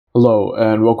Hello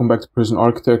and welcome back to Prison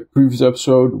Architect. Previous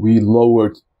episode we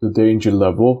lowered the danger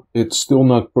level. It's still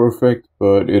not perfect,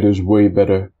 but it is way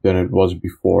better than it was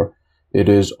before. It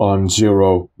is on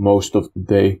 0 most of the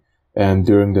day, and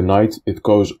during the night it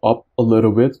goes up a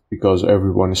little bit because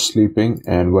everyone is sleeping,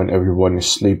 and when everyone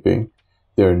is sleeping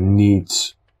their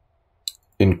needs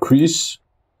increase.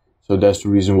 So that's the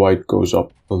reason why it goes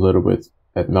up a little bit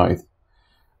at night.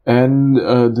 And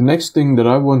the next thing that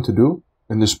I want to do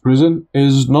in this prison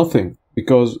is nothing,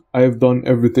 because I have done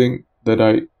everything that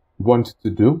I wanted to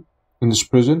do in this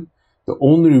prison. The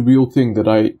only real thing that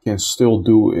I can still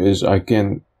do is I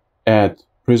can add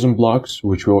prison blocks,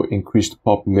 which will increase the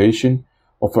population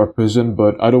of our prison,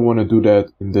 but I don't want to do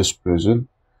that in this prison.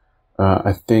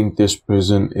 I think this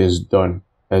prison is done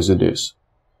as it is.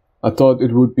 I thought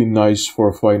it would be nice for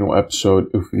a final episode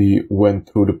if we went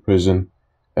through the prison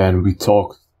and we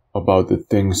talked about the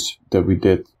things that we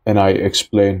did, and I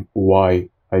explain why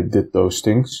I did those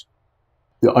things.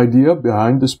 The idea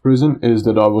behind this prison is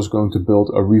that I was going to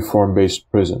build a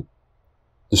reform-based prison,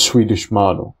 the Swedish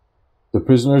model. The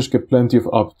prisoners get plenty of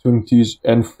opportunities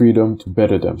and freedom to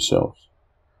better themselves.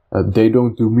 They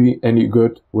don't do me any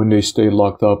good when they stay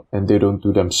locked up, and they don't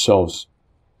do themselves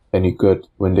any good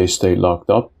when they stay locked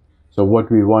up. So what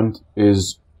we want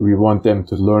is we want them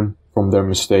to learn from their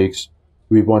mistakes.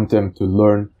 We want them to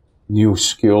learn new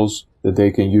skills that they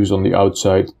can use on the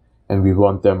outside, and we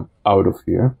want them out of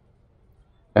here.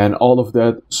 And all of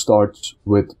that starts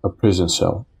with a prison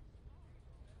cell.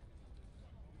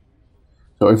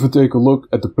 So if we take a look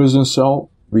at the prison cell,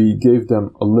 we gave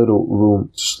them a little room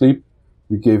to sleep,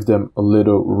 we gave them a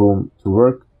little room to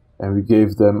work, and we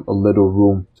gave them a little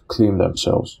room to clean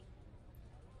themselves.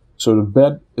 So the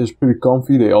bed is pretty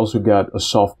comfy. They also get a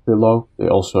soft pillow. They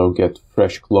also get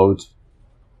fresh clothes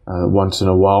once in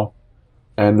a while.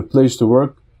 And the place to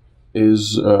work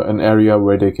is an area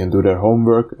where they can do their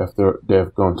homework after they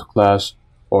have gone to class,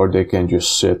 or they can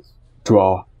just sit,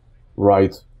 draw,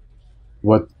 write,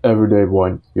 whatever they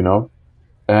want, you know.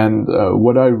 And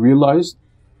what I realized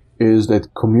is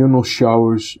that communal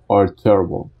showers are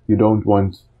terrible. You don't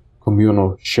want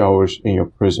communal showers in your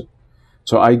prison.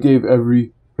 So I gave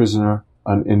every prisoner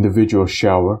an individual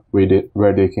shower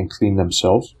where they can clean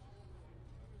themselves.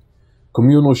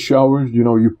 Communal showers, you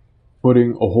know, you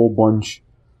putting a whole bunch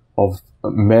of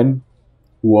men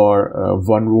who are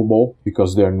vulnerable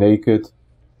because they're naked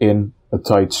in a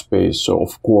tight space. So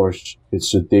of course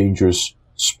it's a dangerous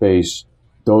space.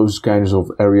 Those kinds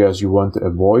of areas you want to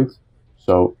avoid.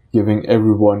 So giving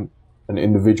everyone an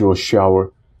individual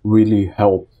shower really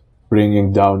helped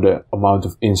bringing down the amount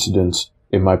of incidents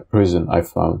in my prison, I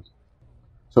found.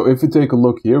 So if we take a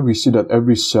look here, we see that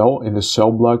every cell in the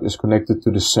cell block is connected to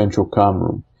the central common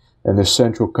room. And the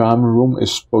central common room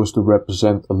is supposed to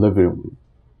represent a living room.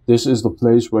 This is the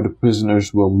place where the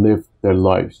prisoners will live their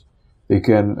lives. They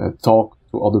can talk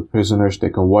to other prisoners,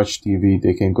 they can watch TV,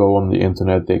 they can go on the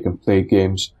internet, they can play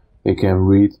games, they can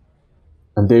read.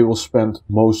 And they will spend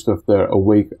most of their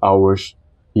awake hours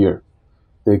here.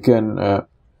 They can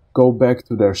go back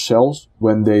to their cells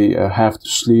when they have to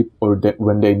sleep, or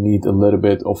when they need a little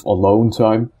bit of alone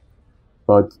time.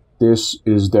 But this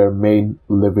is their main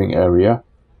living area,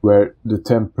 where the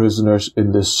 10 prisoners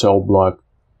in this cell block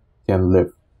can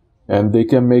live. And they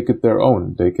can make it their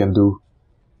own. They can do,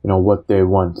 you know, what they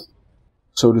want.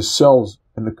 So the cells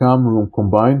and the common room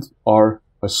combined are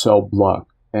a cell block.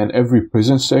 And every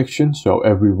prison section, so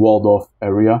every walled off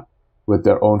area with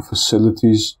their own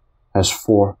facilities, has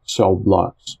 4 cell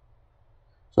blocks.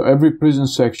 So every prison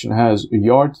section has a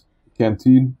yard, a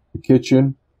canteen, a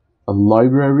kitchen, a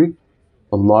library,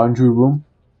 a laundry room,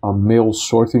 a mail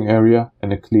sorting area,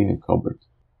 and a cleaning cupboard.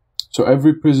 So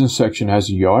every prison section has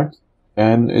a yard,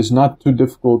 and it's not too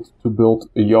difficult to build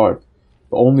a yard.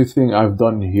 The only thing I've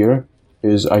done here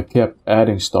is I kept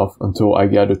adding stuff until I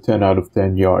got a 10 out of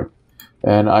 10 yard.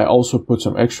 And I also put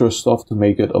some extra stuff to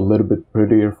make it a little bit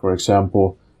prettier. For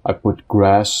example, I put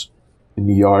grass in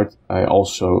the yard. I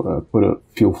also put a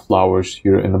few flowers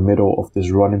here in the middle of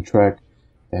this running track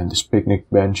and this picnic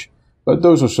bench. But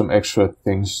those are some extra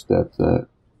things that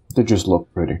they just look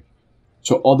pretty.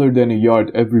 So other than a yard,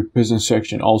 every prison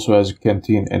section also has a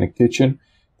canteen and a kitchen.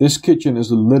 This kitchen is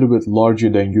a little bit larger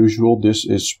than usual. This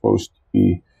is supposed to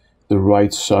be the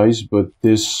right size, but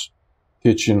this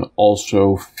kitchen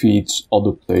also feeds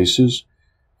other places.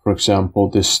 For example,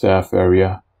 this staff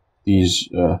area, these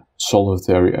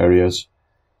solitary areas.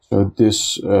 So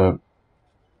this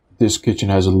kitchen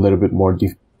has a little bit more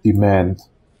demand,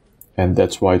 and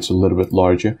that's why it's a little bit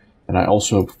larger. And I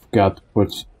also forgot to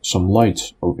put some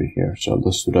lights over here, so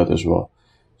let's do that as well,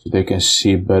 so they can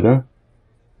see better.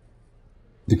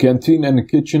 The canteen and the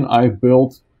kitchen I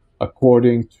built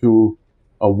according to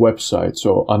a website.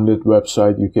 So on that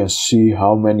website you can see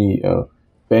how many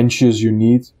benches you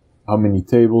need, how many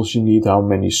tables you need, how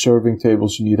many serving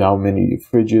tables you need, how many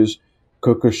fridges,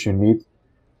 cookers you need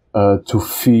to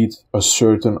feed a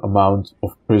certain amount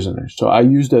of prisoners. So I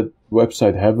use that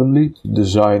website heavily to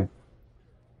design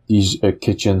these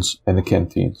kitchens and the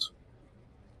canteens.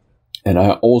 And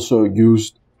I also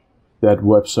used that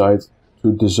website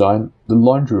to design the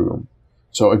laundry room.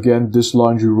 So again, this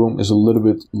laundry room is a little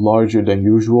bit larger than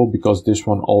usual because this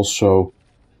one also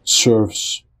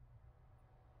serves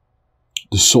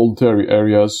the solitary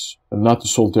areas, not the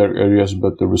solitary areas,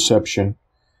 but the reception.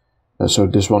 So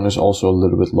this one is also a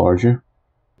little bit larger.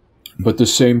 But the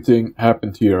same thing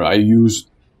happened here. I used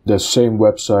the same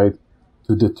website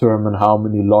to determine how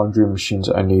many laundry machines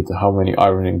I need, how many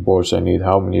ironing boards I need,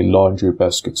 how many laundry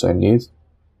baskets I need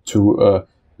to,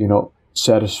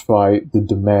 satisfy the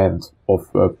demand of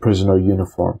prisoner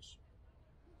uniforms.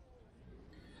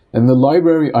 And the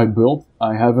library I built,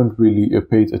 I haven't really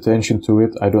paid attention to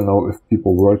it. I don't know if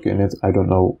people work in it. I don't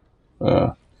know.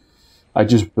 I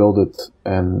just built it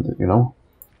and,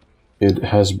 it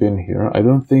has been here. I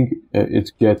don't think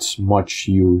it gets much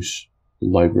use, the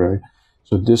library.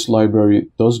 So this library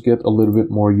does get a little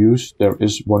bit more use. There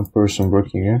is one person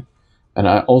working here. And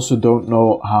I also don't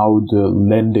know how the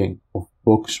lending of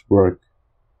books work.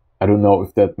 I don't know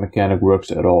if that mechanic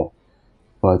works at all.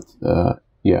 But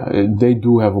yeah, they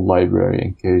do have a library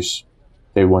in case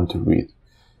they want to read.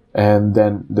 And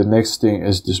then the next thing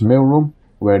is this mailroom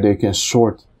where they can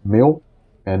sort mail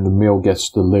and the mail gets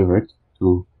delivered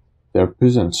to their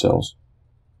prison cells.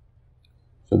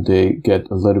 So they get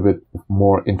a little bit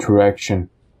more interaction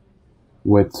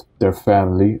with their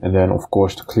family. And then of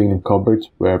course the cleaning cupboard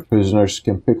where prisoners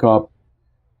can pick up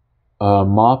a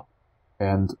mop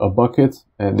and a bucket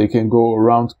and they can go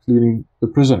around cleaning the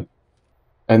prison.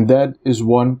 And that is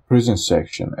one prison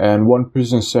section. And one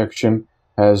prison section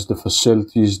has the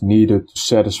facilities needed to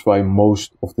satisfy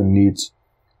most of the needs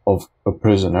of a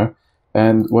prisoner.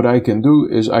 And what I can do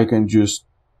is I can just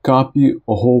copy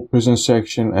a whole prison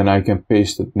section and I can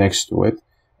paste it next to it.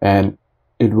 And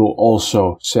it will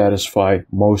also satisfy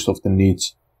most of the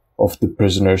needs of the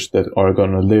prisoners that are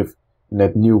going to live in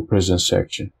that new prison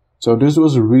section. So this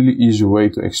was a really easy way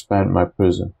to expand my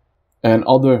prison. And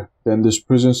other than this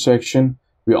prison section,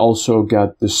 we also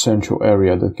got this central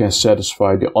area that can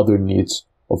satisfy the other needs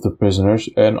of the prisoners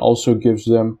and also gives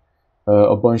them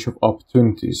a bunch of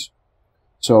opportunities.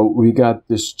 So we got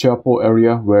this chapel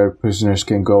area where prisoners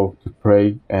can go to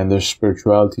pray and their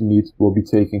spirituality needs will be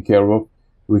taken care of.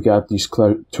 We got these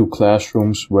two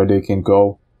classrooms where they can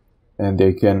go and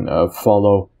they can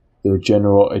follow the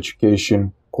general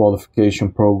education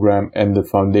qualification program and the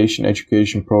foundation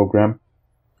education program,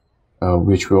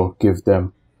 which will give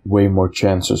them way more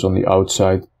chances on the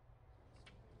outside.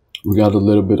 We got a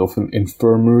little bit of an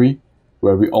infirmary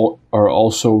where we are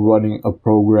also running a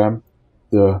program.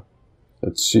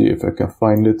 Let's see if I can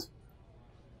find it.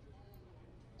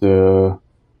 The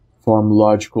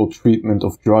pharmacological treatment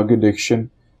of drug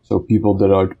addiction. So people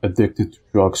that are addicted to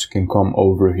drugs can come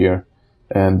over here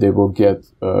and they will get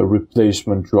a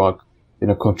replacement drug in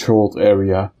a controlled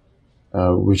area,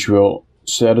 which will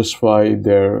satisfy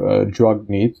their drug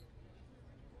need.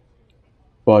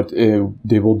 But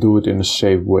they will do it in a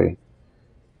safe way.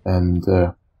 And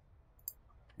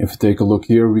if you take a look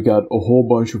here, we got a whole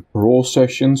bunch of parole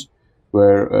sections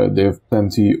where they have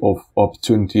plenty of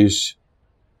opportunities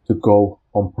to go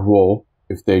on parole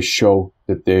if they show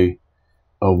that they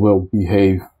will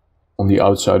behave on the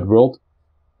outside world.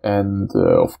 And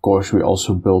of course, we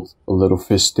also built a little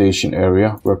visitation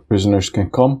area where prisoners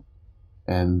can come.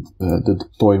 And the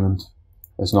deployment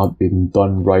has not been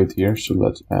done right here, so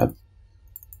let's add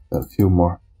a few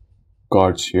more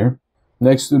guards here.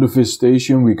 Next to the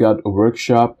visitation, we got a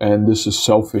workshop, and this is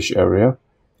selfish area.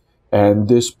 And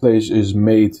this place is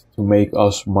made to make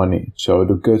us money. So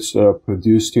the goods that are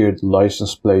produced here, the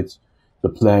license plates, the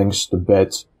planks, the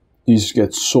beds, these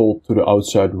get sold to the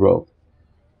outside world.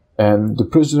 And the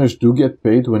prisoners do get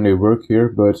paid when they work here,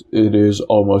 but it is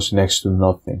almost next to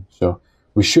nothing. So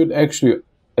we should actually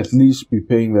at least be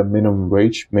paying them minimum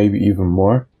wage, maybe even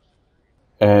more.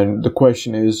 And the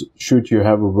question is, should you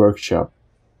have a workshop?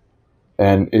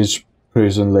 And is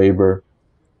prison labor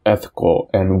ethical?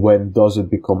 And when does it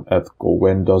become ethical?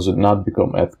 When does it not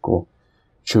become ethical?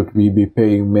 Should we be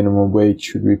paying minimum wage?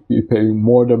 Should we be paying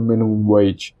more than minimum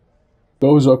wage?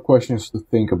 Those are questions to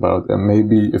think about. And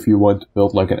maybe if you want to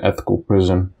build like an ethical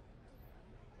prison,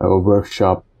 a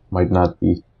workshop might not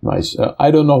be nice. I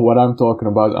don't know what I'm talking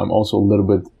about. I'm also a little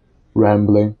bit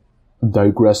rambling,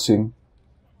 digressing.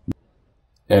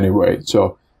 Anyway,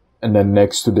 so, and then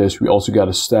next to this, we also got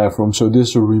a staff room. So this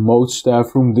is a remote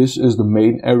staff room. This is the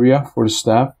main area for the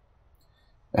staff.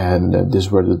 And this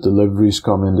is where the deliveries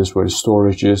come in. This is where the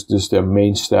storage is. This is their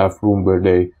main staff room where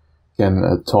they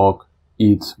can talk,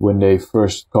 eat when they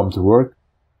first come to work.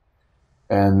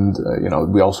 And, you know,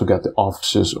 we also got the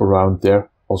offices around there.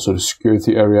 Also, the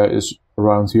security area is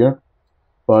around here.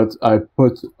 But I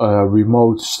put a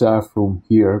remote staff room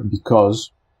here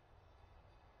because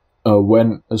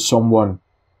when someone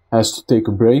has to take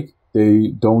a break, they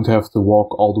don't have to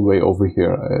walk all the way over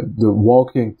here. The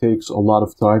walking takes a lot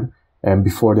of time, and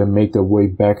before they make their way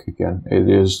back again, it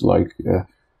is like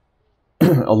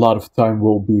a lot of time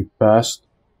will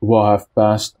have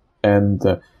passed, and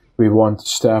we want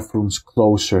staff rooms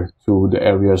closer to the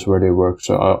areas where they work.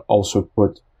 So I also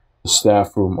put the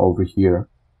staff room over here,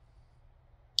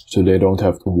 so they don't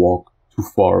have to walk too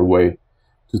far away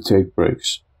to take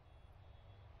breaks.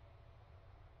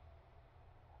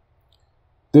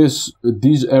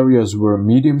 These areas were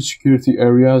medium security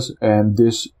areas, and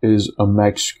this is a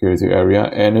max security area,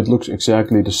 and it looks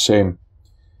exactly the same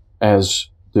as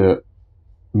the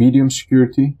medium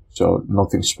security, so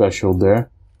nothing special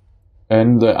there.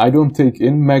 And I don't take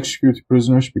in max security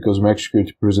prisoners because max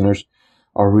security prisoners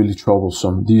are really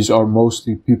troublesome. These are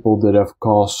mostly people that have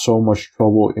caused so much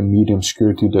trouble in medium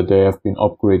security that they have been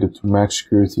upgraded to max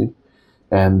security.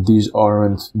 And these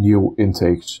aren't new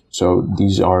intakes. So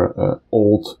these are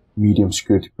old medium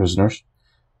security prisoners.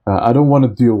 I don't want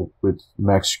to deal with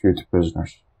max security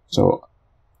prisoners. So,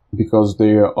 because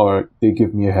they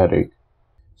give me a headache.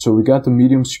 So we got the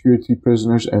medium security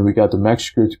prisoners and we got the max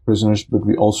security prisoners, but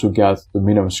we also got the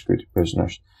minimum security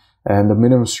prisoners. And the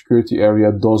minimum security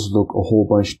area does look a whole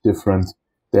bunch different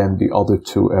than the other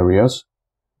two areas.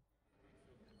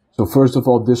 So first of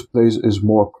all, this place is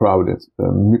more crowded.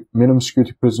 Minimum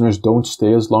security prisoners don't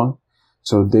stay as long,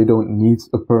 so they don't need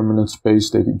a permanent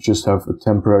space. They just have a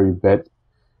temporary bed.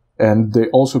 And they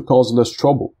also cause less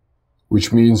trouble,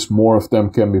 which means more of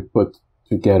them can be put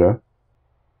together.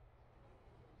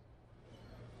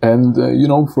 And, you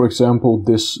know, for example,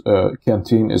 this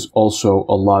canteen is also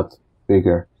a lot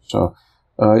bigger. So,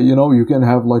 you know, you can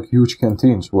have like huge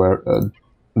canteens where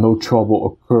no trouble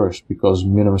occurs because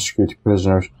minimum security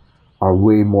prisoners are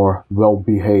way more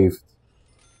well-behaved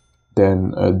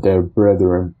than their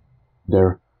brethren,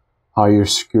 their higher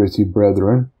security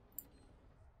brethren.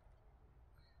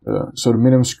 So the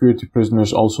minimum security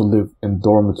prisoners also live in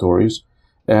dormitories.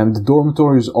 And the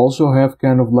dormitories also have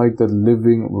kind of like that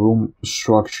living room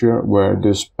structure where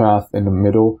this path in the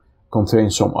middle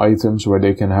contains some items where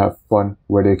they can have fun,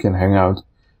 where they can hang out,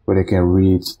 where they can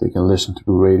read, they can listen to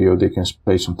the radio, they can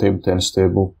play some table tennis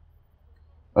table.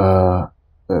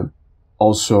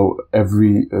 Also,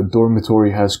 every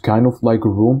dormitory has kind of like a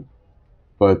room,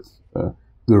 but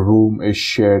the room is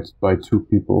shared by two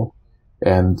people,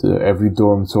 and every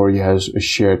dormitory has a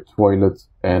shared toilet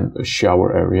and a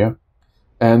shower area.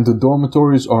 And the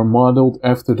dormitories are modeled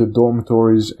after the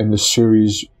dormitories in the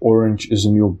series Orange is the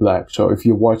New Black. So if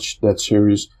you watch that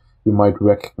series, you might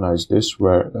recognize this,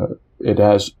 where it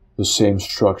has the same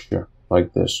structure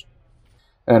like this.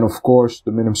 And of course,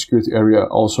 the minimum security area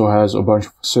also has a bunch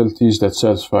of facilities that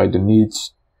satisfy the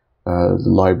needs. The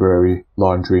library,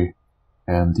 laundry,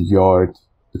 and the yard,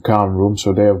 the common room.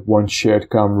 So they have one shared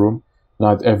common room.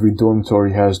 Not every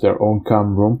dormitory has their own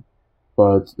common room,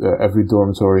 but every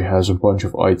dormitory has a bunch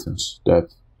of items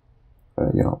that,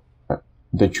 you know,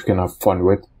 that you can have fun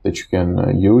with, that you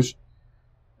can use.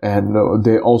 And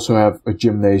they also have a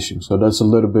gymnasium. So that's a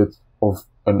little bit of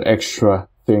an extra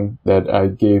thing that I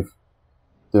gave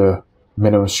the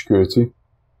minimum security,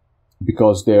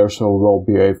 because they are so well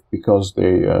behaved, because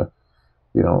they,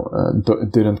 you know,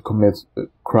 didn't commit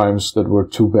crimes that were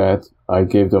too bad. I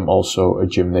gave them also a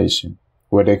gymnasium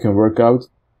where they can work out.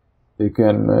 They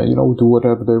can, you know, do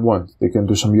whatever they want. They can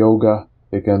do some yoga.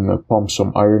 They can pump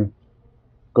some iron,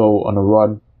 go on a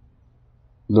run,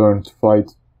 learn to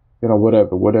fight. You know,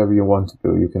 whatever you want to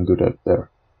do, you can do that there.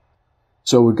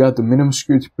 So we got the minimum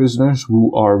security prisoners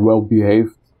who are well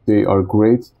behaved. They are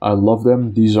great. I love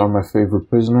them. These are my favorite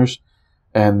prisoners.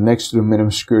 And next to the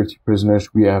minimum security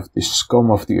prisoners, we have the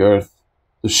scum of the earth,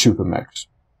 the supermax.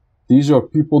 These are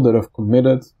people that have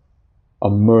committed a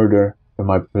murder in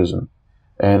my prison.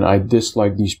 And I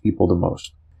dislike these people the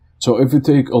most. So if we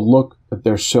take a look at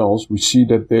their cells, we see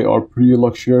that they are pretty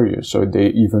luxurious. So they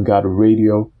even got a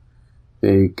radio.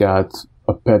 They got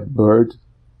a pet bird.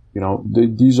 You know,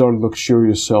 these are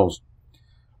luxurious cells.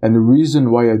 And the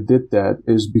reason why I did that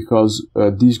is because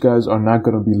these guys are not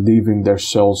going to be leaving their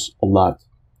cells a lot.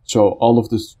 So all of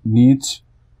the needs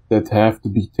that have to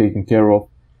be taken care of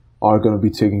are going to be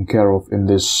taken care of in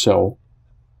this cell.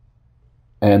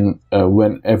 And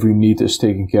when every need is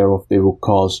taken care of, they will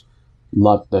cause a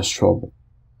lot less trouble.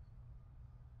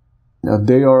 Now,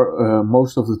 they are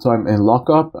most of the time in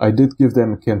lockup. I did give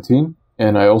them a canteen,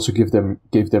 and I also gave them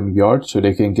a yard so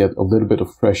they can get a little bit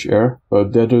of fresh air.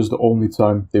 But that is the only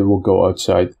time they will go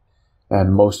outside,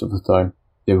 and most of the time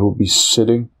they will be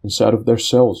sitting inside of their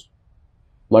cells,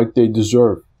 like they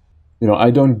deserve. You know,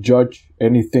 I don't judge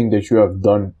anything that you have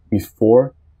done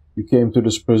before you came to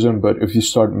this prison, but if you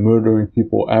start murdering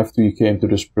people after you came to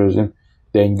this prison,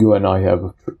 then you and I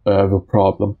have a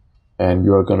problem, and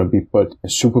you are going to be put in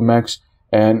Supermax.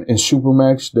 And in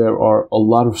Supermax, there are a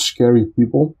lot of scary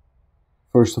people.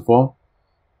 First of all,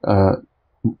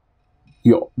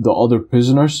 the other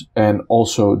prisoners and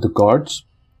also the guards.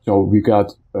 So we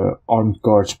got armed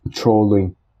guards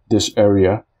patrolling this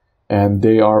area, and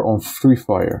they are on free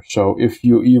fire. So if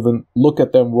you even look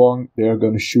at them wrong, they are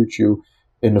going to shoot you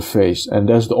in the face. And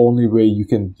that's the only way you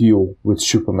can deal with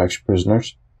Supermax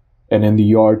prisoners. And in the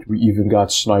yard, we even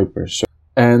got snipers.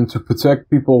 And to protect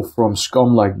people from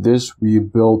scum like this, we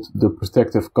built the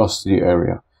protective custody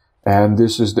area. And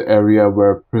this is the area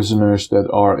where prisoners that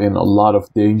are in a lot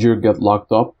of danger get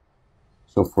locked up.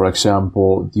 So for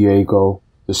example, Diego,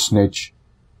 the snitch,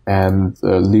 and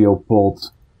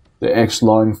Leopold, the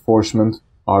ex-law enforcement,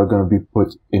 are going to be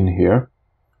put in here.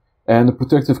 And the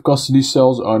protective custody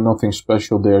cells are nothing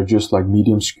special. They are just like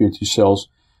medium security cells.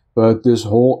 But this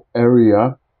whole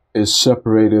area is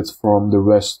separated from the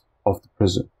rest of the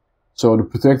prison. So the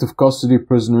protective custody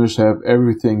prisoners have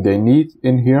everything they need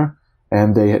in here,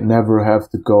 and they never have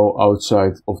to go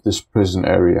outside of this prison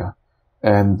area.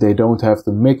 And they don't have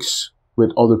to mix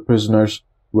with other prisoners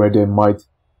where they might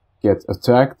get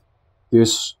attacked.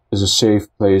 This is a safe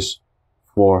place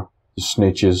for the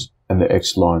snitches and the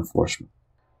ex-law enforcement.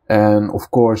 And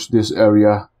of course, this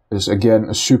area is again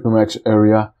a Supermax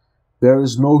area. There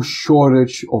is no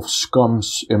shortage of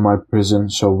scums in my prison,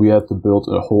 so we had to build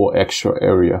a whole extra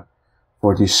area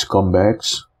for these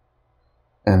scumbags.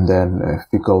 And then if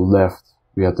we go left,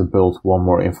 we had to build one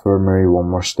more infirmary, one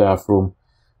more staff room,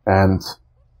 and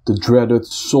the dreaded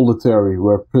solitary,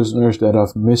 where prisoners that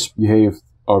have misbehaved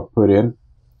are put in.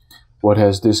 What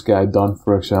has this guy done,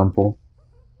 for example?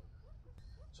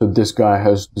 So this guy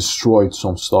has destroyed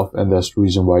some stuff, and that's the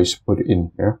reason why he's put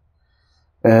in here.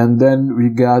 And then we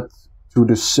got to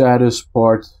the saddest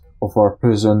part of our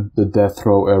prison, the death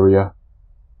row area.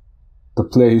 The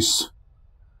place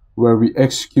where we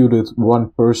executed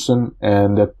one person,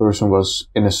 and that person was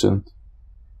innocent.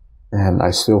 And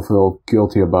I still feel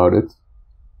guilty about it,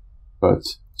 but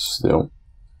still.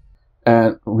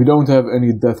 And we don't have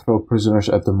any death row prisoners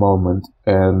at the moment,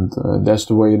 and that's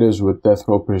the way it is with death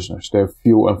row prisoners. They're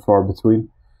few and far between,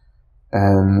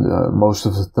 and most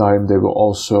of the time they will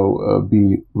also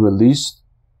be released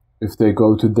if they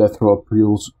go to death row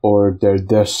appeals, or their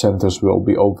death sentence will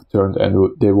be overturned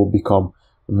and they will become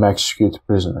max security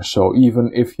prisoners. So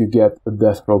even if you get a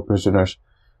death row prisoners,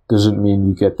 doesn't mean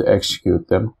you get to execute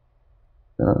them.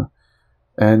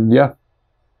 And yeah,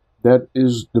 that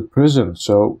is the prison.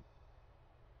 So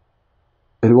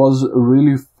it was a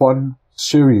really fun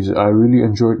series. I really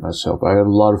enjoyed myself. I had a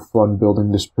lot of fun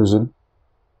building this prison.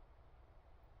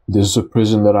 This is a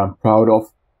prison that I'm proud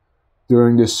of.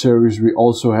 During this series, we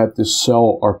also had to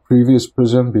sell our previous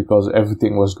prison because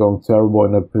everything was going terrible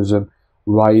in the prison.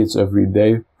 Riots every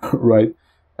day, right?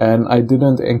 And I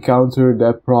didn't encounter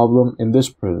that problem in this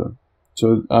prison.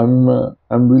 So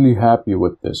I'm really happy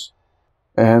with this.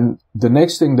 And the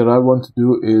next thing that I want to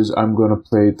do is I'm going to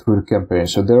play through the campaign.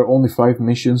 So there are only 5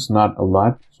 missions, not a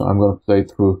lot. So I'm going to play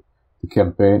through the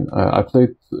campaign. I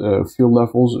played a few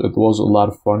levels. It was a lot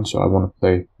of fun, so I want to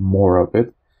play more of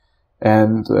it.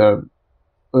 And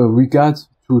we got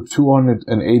to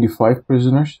 285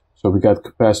 prisoners. So we got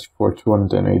capacity for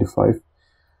 285.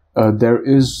 There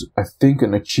is, I think,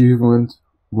 an achievement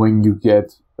when you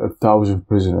get 1,000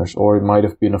 prisoners, or it might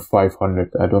have been a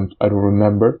 500. I don't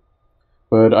remember.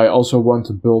 But I also want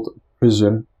to build a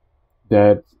prison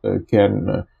that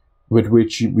with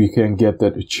which we can get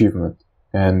that achievement.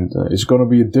 And it's going to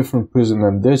be a different prison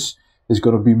than this. It's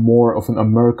going to be more of an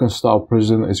American-style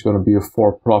prison. It's going to be a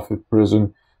for-profit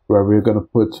prison where we're going to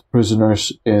put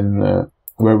prisoners in,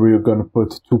 where we're going to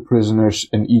put 2 prisoners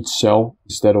in each cell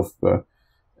instead of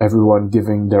everyone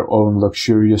giving their own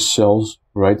luxurious cells,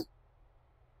 right?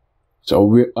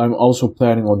 So I'm also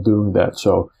planning on doing that.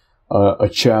 So a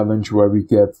challenge where we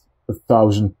get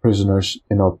 1,000 prisoners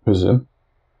in our prison.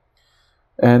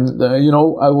 And, you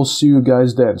know, I will see you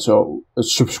guys then. So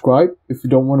subscribe if you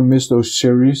don't want to miss those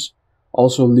series.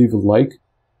 Also leave a like.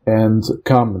 and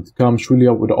comment. Comments really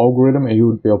help with the algorithm, and you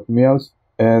would be helping me out.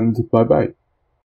 And bye bye.